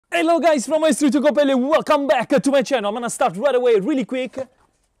Hello guys from Iacopelli, welcome back to my channel. I'm gonna start right away, really quick.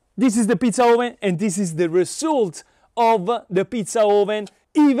 This is the pizza oven and this is the result of the pizza oven,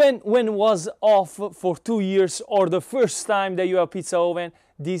 even when it was off for 2 years or the first time that you have a pizza oven.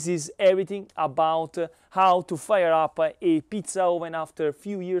 This is everything about how to fire up a pizza oven after a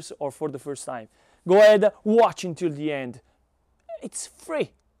few years or for the first time. Go ahead, watch until the end. It's free.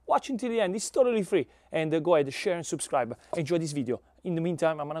 Watch until the end, it's totally free. And go ahead, share and subscribe. Enjoy this video. In the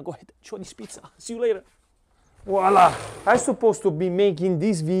meantime, I'm gonna go ahead and enjoy this pizza. See you later. Voila! I'm supposed to be making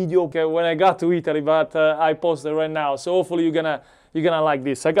this video when I got to Italy, but I posted right now. So hopefully you're gonna like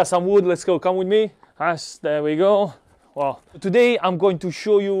this. I got some wood, let's go, come with me. Yes, there we go. Well, today I'm going to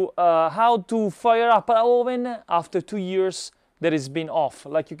show you how to fire up an oven after 2 years that it's been off.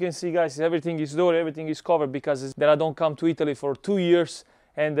 Like you can see guys, everything is door, everything is covered because I don't come to Italy for 2 years.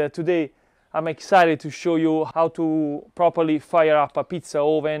 And today I'm excited to show you how to properly fire up a pizza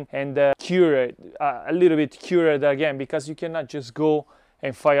oven and cure it, a little bit cure it again, because you cannot just go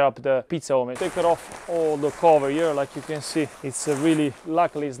and fire up the pizza oven. Take it off all the cover here, like you can see. It's really,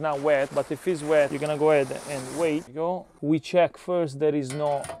 luckily it's not wet, but if it's wet, you're gonna go ahead and wait. We check first there is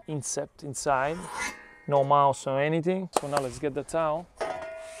no insect inside, no mouse or anything. So now let's get the towel.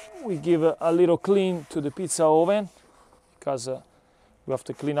 We give a little clean to the pizza oven because we have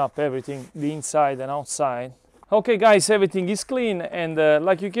to clean up everything, the inside and outside. Okay guys, everything is clean, and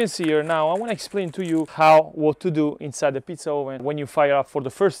like you can see here now, I want to explain to you what to do inside the pizza oven when you fire up for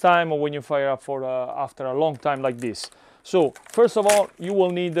the first time or when you fire up for after a long time like this. So first of all, you will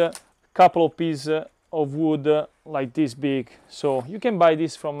need a couple of pieces of wood like this big. So you can buy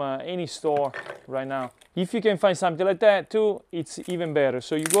this from any store right now. If you can find something like that too, it's even better.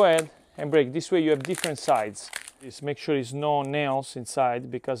 So you go ahead and break. This way you have different sides. Just make sure there's no nails inside,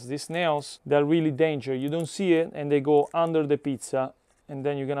 because these nails, they're really dangerous. You don't see it and they go under the pizza, and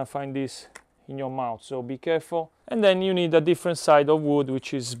then you're gonna find this in your mouth, so be careful. And then you need a different side of wood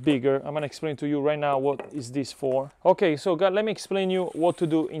which is bigger. I'm gonna explain to you right now what is this for. Okay, so guys, let me explain you what to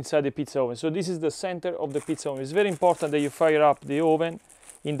do inside the pizza oven. So this is the center of the pizza oven. It's very important that you fire up the oven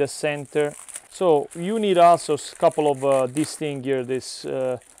in the center. So you need also a couple of this thing here, this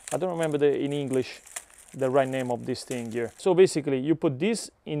I don't remember in English the right name of this thing here. So basically you put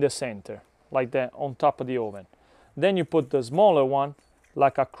this in the center like that on top of the oven, then you put the smaller one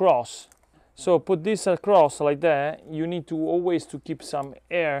like a cross. So put this across like that. You need to always to keep some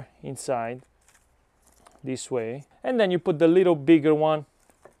air inside this way, and then you put the little bigger one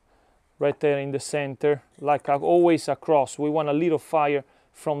right there in the center, like always across. We want a little fire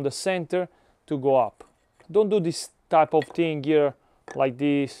from the center to go up. Don't do this type of thing here like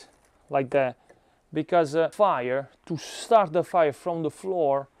this, like that, because fire, to start the fire from the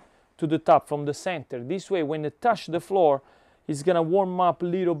floor to the top, from the center. This way, when it touch the floor, it's gonna warm up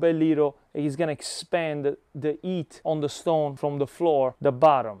little by little, and it's gonna expand the heat on the stone from the floor, the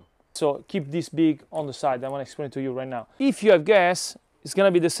bottom. So keep this big on the side. I wanna explain to you right now. If you have gas, it's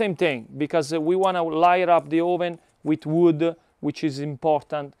gonna be the same thing, because we wanna light up the oven with wood, which is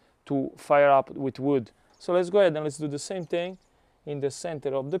important to fire up with wood. So let's go ahead and let's do the same thing in the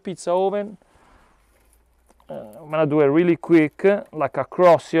center of the pizza oven. I'm gonna do it really quick, like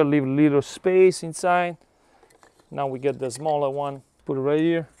across here, leave little space inside. Now we get the smaller one, put it right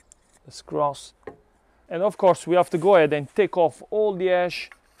here, let's cross. And of course we have to go ahead and take off all the ash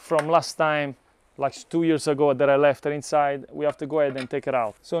from last time, like 2 years ago that I left it inside. We have to go ahead and take it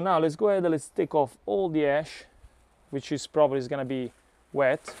out. So now let's go ahead and let's take off all the ash, which is probably gonna be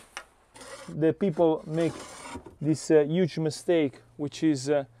wet. The people make this huge mistake, which is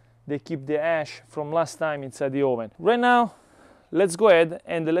they keep the ash from last time inside the oven. Right now, let's go ahead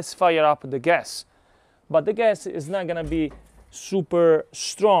and let's fire up the gas. But the gas is not gonna be super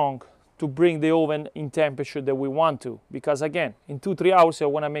strong to bring the oven in temperature that we want to, because again, in 2-3 hours I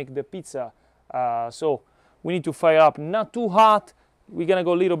wanna make the pizza. So we need to fire up not too hot. We're gonna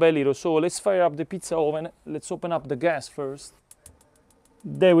go little by little. So let's fire up the pizza oven. Let's open up the gas first.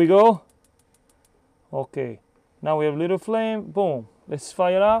 There we go. Okay, now we have little flame, boom. Let's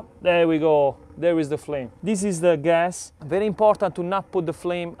fire up. There we go. There is the flame. This is the gas. Very important to not put the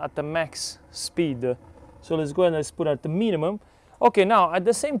flame at the max speed. So let's go ahead and let's put it at the minimum. Okay, now at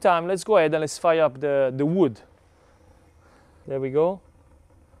the same time, let's go ahead and let's fire up the wood. There we go.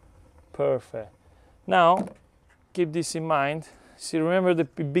 Perfect. Now, keep this in mind. See, remember the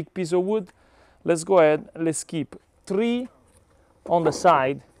big piece of wood? Let's go ahead, let's keep 3 on the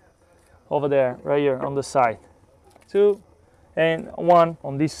side, over there, right here on the side. 2. And 1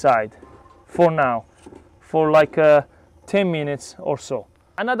 on this side for now, for like 10 minutes or so.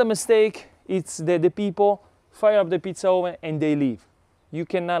 Another mistake, it's that the people fire up the pizza oven and they leave. you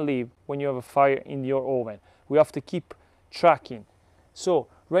cannot leave when you have a fire in your oven. We have to keep tracking. So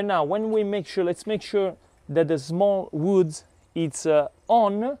right now, when we make sure, let's make sure that the small wood it's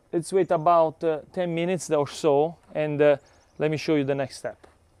on. Let's wait about 10 minutes or so, and let me show you the next step.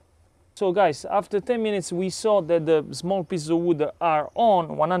 So guys, after 10 minutes we saw that the small pieces of wood are on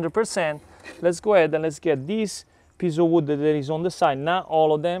 100%. Let's go ahead and let's get this piece of wood that is on the side, not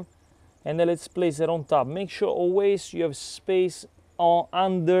all of them, and then let's place it on top. Make sure always you have space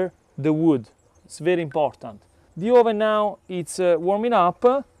under the wood. It's very important. The oven now it's warming up,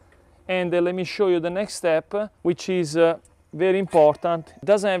 and let me show you the next step, which is very important. It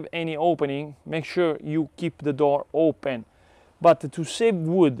doesn't have any opening. Make sure you keep the door open. But to save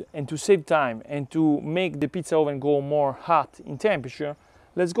wood and to save time and to make the pizza oven go more hot in temperature,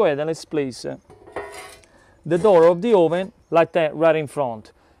 let's go ahead and let's place the door of the oven like that right in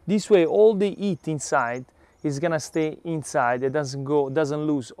front. This way all the heat inside is gonna stay inside. It doesn't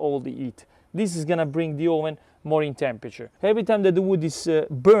lose all the heat. This is gonna bring the oven more in temperature. Every time that the wood is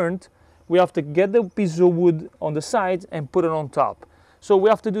burnt, we have to get the piece of wood on the side and put it on top. So we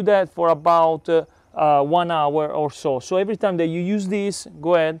have to do that for about 1 hour or so. So every time that you use this,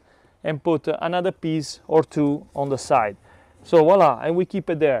 go ahead and put another piece or two on the side. So voila, and we keep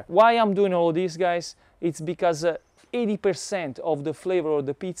it there. Why I'm doing all this, guys? It's because 80% of the flavor of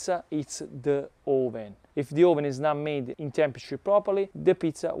the pizza, it's the oven. If the oven is not made in temperature properly, the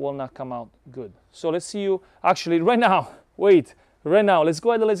pizza will not come out good. So let's see you actually right now. Wait, right now, let's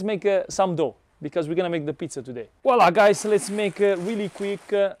go ahead and let's make some dough, because we're gonna make the pizza today. Voila, guys, let's make really quick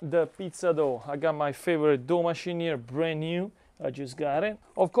the pizza dough. I got my favorite dough machine here, brand new. I just got it.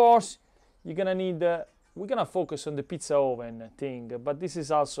 Of course, you're gonna need, we're gonna focus on the pizza oven thing, but this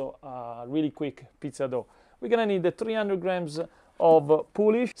is also a really quick pizza dough. We're gonna need 300 grams of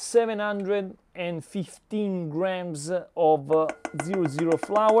Polish, 715 grams of 00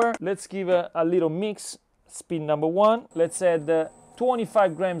 flour. Let's give a little mix. Speed number 1. Let's add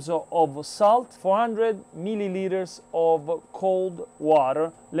 25 grams of salt, 400 milliliters of cold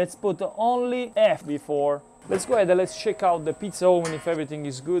water. Let's put only F before. Let's go ahead and let's check out the pizza oven if everything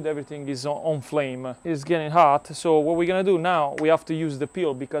is good, everything is on flame. It's getting hot, so what we're gonna do now, we have to use the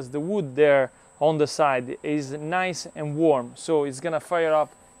peel because the wood there on the side is nice and warm, so it's gonna fire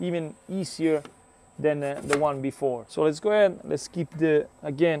up even easier than the one before. So let's go ahead, let's keep the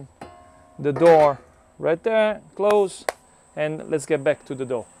door right there, close, and let's get back to the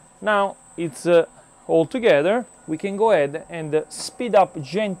dough. Now it's all together. We can go ahead and speed up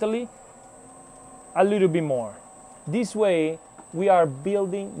gently a little bit more. This way we are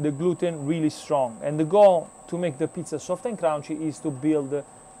building the gluten really strong, and the goal to make the pizza soft and crunchy is to build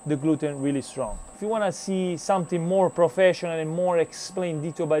the gluten really strong. If you want to see something more professional and more explained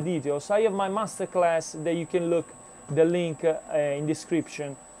detail by details, I have my masterclass that you can look the link in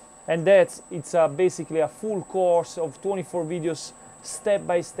description, and it's basically a full course of 24 videos step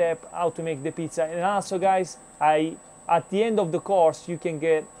by step how to make the pizza. And also, guys, at the end of the course you can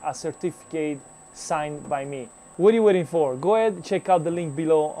get a certificate signed by me. What are you waiting for? Go ahead, check out the link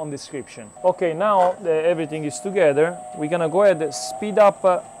below on description. Okay, now that everything is together, we're gonna go ahead and speed up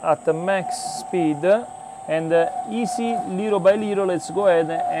at the max speed, and easy, little by little, let's go ahead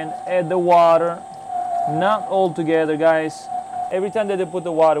and add the water. Not all together, guys. Every time that they put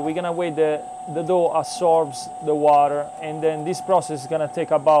the water, we're gonna wait the dough absorbs the water, and then this process is gonna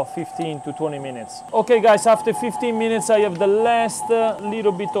take about 15 to 20 minutes. Okay, guys, after 15 minutes, I have the last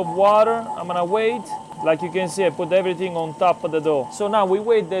little bit of water. I'm gonna wait. Like you can see, I put everything on top of the dough. So now we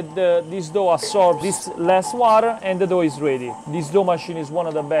wait that this dough absorbs this less water, and the dough is ready. This dough machine is one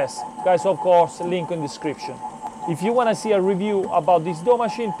of the best. Guys, of course, link in description. If you wanna see a review about this dough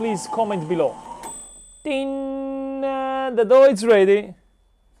machine, please comment below. Ding! The dough is ready.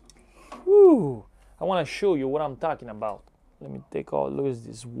 Woo! I want to show you what I'm talking about. Let me take a look at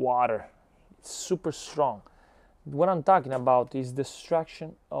this water. It's super strong. What I'm talking about is the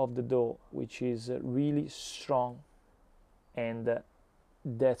structure of the dough, which is really strong, and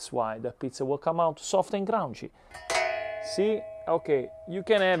that's why the pizza will come out soft and crunchy. See? Okay, you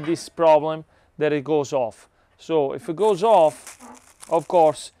can have this problem that it goes off. So if it goes off, of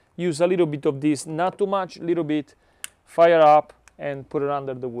course, use a little bit of this, not too much, little bit, fire up and put it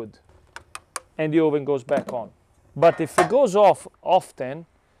under the wood, and the oven goes back on. But if it goes off often,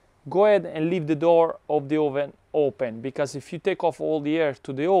 go ahead and leave the door of the oven open, because if you take off all the air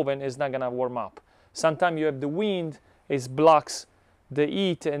to the oven, it's not gonna warm up. Sometimes you have the wind, it blocks the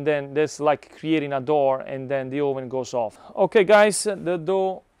heat, and then that's like creating a door, and then the oven goes off. Okay, guys, the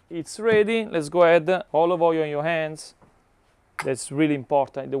dough, it's ready. Let's go ahead, olive oil on your hands. That's really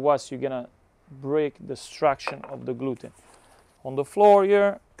important, otherwise you're gonna break the structure of the gluten. on the floor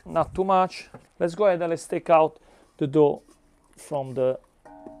here, not too much. Let's go ahead and let's take out the dough from the,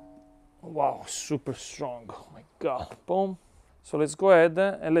 wow, super strong, oh my God, boom. So let's go ahead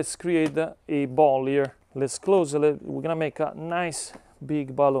and let's create a ball here. Let's close it, we're gonna make a nice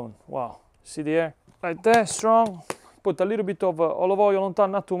big balloon. Wow, see the air? Like that, strong. Put a little bit of olive oil on top,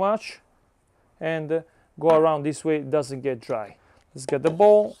 not too much, and go around this way, it doesn't get dry. Let's get the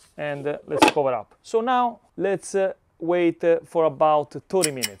ball and let's cover up. So now let's wait for about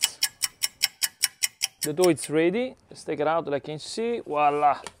 30 minutes. The dough is ready. Let's take it out like you can see.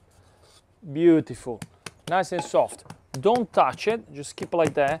 Voila, beautiful, nice and soft. Don't touch it, just keep it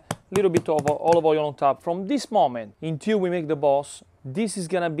like that. Little bit of olive oil on top. From this moment until we make the balls, this is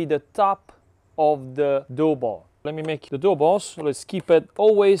gonna be the top of the dough ball. Let me make the dough balls. So let's keep it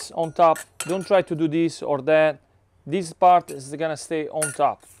always on top. Don't try to do this or that. This part is gonna stay on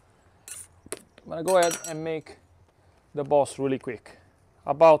top. I'm gonna go ahead and make the balls really quick.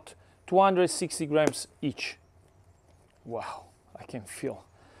 About 260 grams each. Wow, I can feel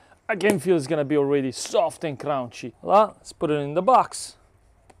it's gonna be already soft and crunchy. Well, let's put it in the box.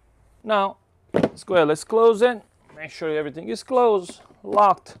 Now, let's go ahead, let's close it. Make sure everything is closed,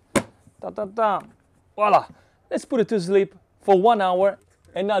 locked. Voila. Let's put it to sleep for 1 hour.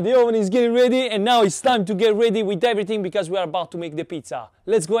 And now the oven is getting ready, and now it's time to get ready with everything because we are about to make the pizza.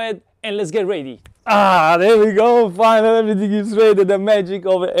 Let's go ahead and let's get ready. Ah, there we go, finally everything is ready, the magic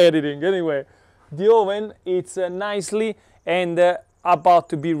of editing. Anyway, the oven, it's nicely and about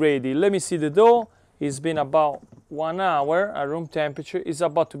to be ready. Let me see the dough. It's been about 1 hour at room temperature. It's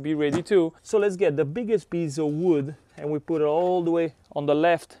about to be ready too. So let's get the biggest piece of wood and we put it all the way on the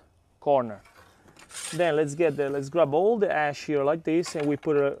left corner. Then let's grab all the ash here like this and we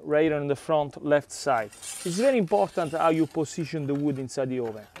put it right on the front left side. It's very important how you position the wood inside the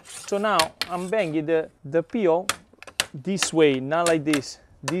oven. So now I'm banging the peel this way, not like this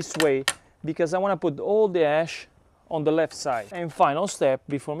way, because I want to put all the ash on the left side. And final step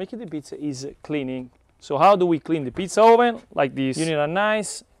before making the pizza is cleaning. So how do we clean the pizza oven? Like this. You need a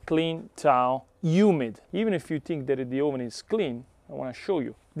nice clean towel, humid. Even if you think that the oven is clean, I want to show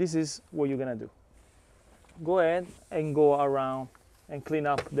you. This is what you're gonna do. Go ahead and go around and clean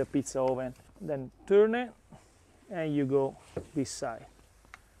up the pizza oven. Then turn it and you go this side.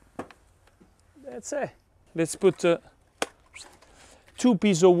 That's it. Let's put 2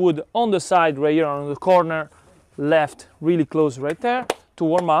 pieces of wood on the side right here on the corner left, really close right there to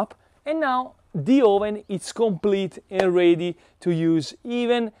warm up. And now the oven is complete and ready to use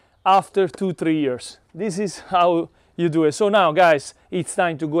even after 2-3 years. This is how you do it. So now guys, it's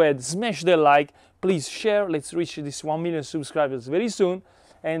time to go ahead, smash the like, please share. Let's reach this 1 million subscribers very soon,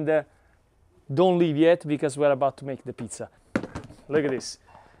 and don't leave yet because we're about to make the pizza. Look at this.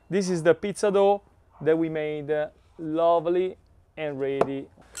 This is the pizza dough that we made, lovely and ready.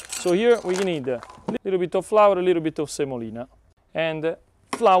 So here we need a little bit of flour, a little bit of semolina, and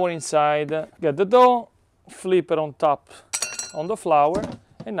flour inside. Get the dough, flip it on top on the flour,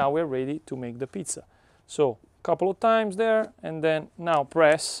 and now we're ready to make the pizza. So couple of times there, and then now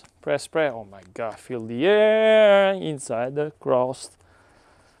press. Oh my God, feel the air inside the crust.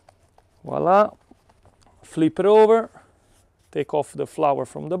 Voila. Flip it over, take off the flour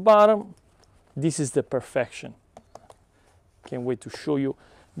from the bottom. This is the perfection. Can't wait to show you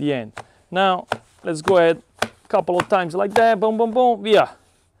the end. Now let's go ahead, couple of times like that, boom, boom, boom, via.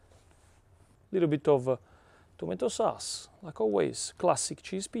 Little bit of tomato sauce, like always, classic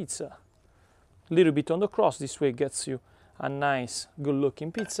cheese pizza. Little bit on the crust, this way gets you a nice, good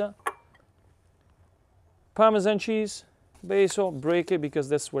looking pizza. Parmesan cheese, basil, break it because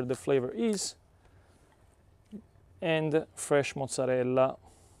that's where the flavor is. And fresh mozzarella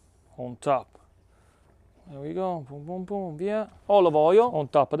on top. There we go, boom, boom, boom, via. Olive oil on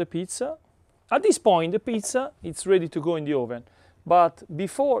top of the pizza. At this point, the pizza, it's ready to go in the oven. But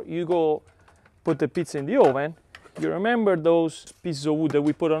before you go put the pizza in the oven, you remember those pieces of wood that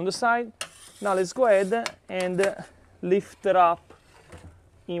we put on the side? Now let's go ahead and lift it up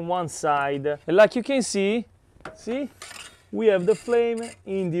in one side. And like you can see, we have the flame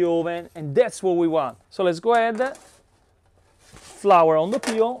in the oven, and that's what we want. So let's go ahead, flour on the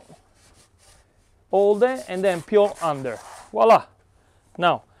peel, hold it, and then peel under. Voila!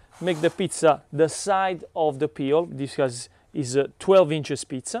 Now make the pizza the side of the peel. This is a 12 inches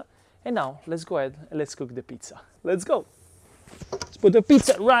pizza. And now let's go ahead and let's cook the pizza. Let's go! Let's put the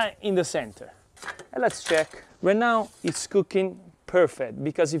pizza right in the center. And let's check. Right now it's cooking perfect,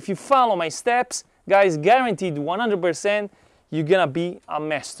 because if you follow my steps, guys, guaranteed 100% you're gonna be a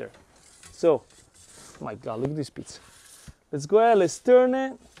master. So, oh my God, look at this pizza. Let's go ahead, let's turn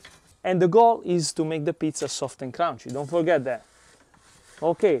it. And the goal is to make the pizza soft and crunchy. Don't forget that.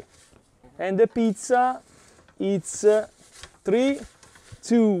 Okay. And the pizza, it's 3,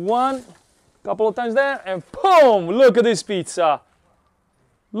 2, 1. Couple of times there, and boom! Look at this pizza.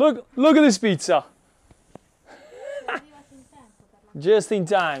 Look at this pizza. Just in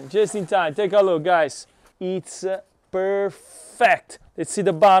time, just in time. Take a look, guys. It's perfect. Let's see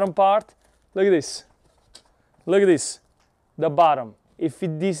the bottom part. Look at this. Look at this. The bottom.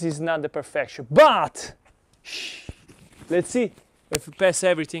 This is not the perfection, but let's see if we pass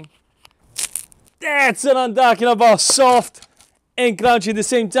everything. That's what I'm talking about. Soft and crunchy at the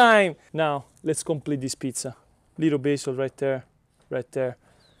same time. Now let's complete this pizza. Little basil right there, right there.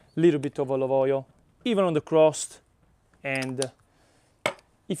 Little bit of olive oil, even on the crust, and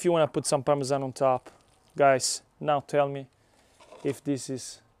if you want to put some parmesan on top, guys, now tell me if this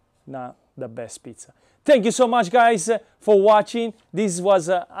is not the best pizza. Thank you so much, guys, for watching. This was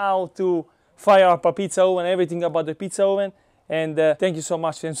how to fire up a pizza oven, everything about the pizza oven, and thank you so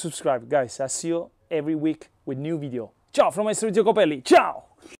much, and subscribe, guys. I see you every week with new video. Ciao from Maestro Iacopelli. Ciao.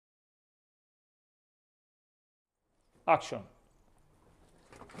 Action.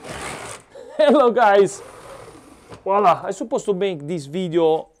 Hello, guys. Voila, I supposed to make this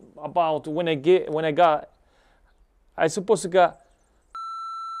video about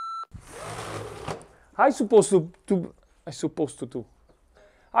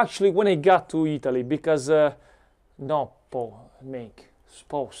actually when I got to Italy, because hello,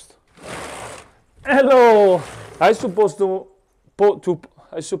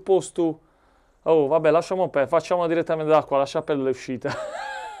 oh vabbè, lasciamo perdere, facciamo direttamente d'acqua, lascia perdere l'uscita.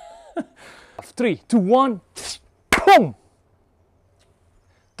 3, 2, 1, boom!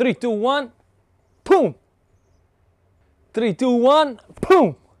 3, 2, 1, boom! 3, 2, 1,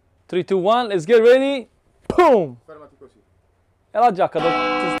 boom! 3, 2, 1, let's get ready, boom! Fermati così. E la giacca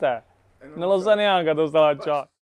dove sta? Non lo sa neanche dove sta la giacca.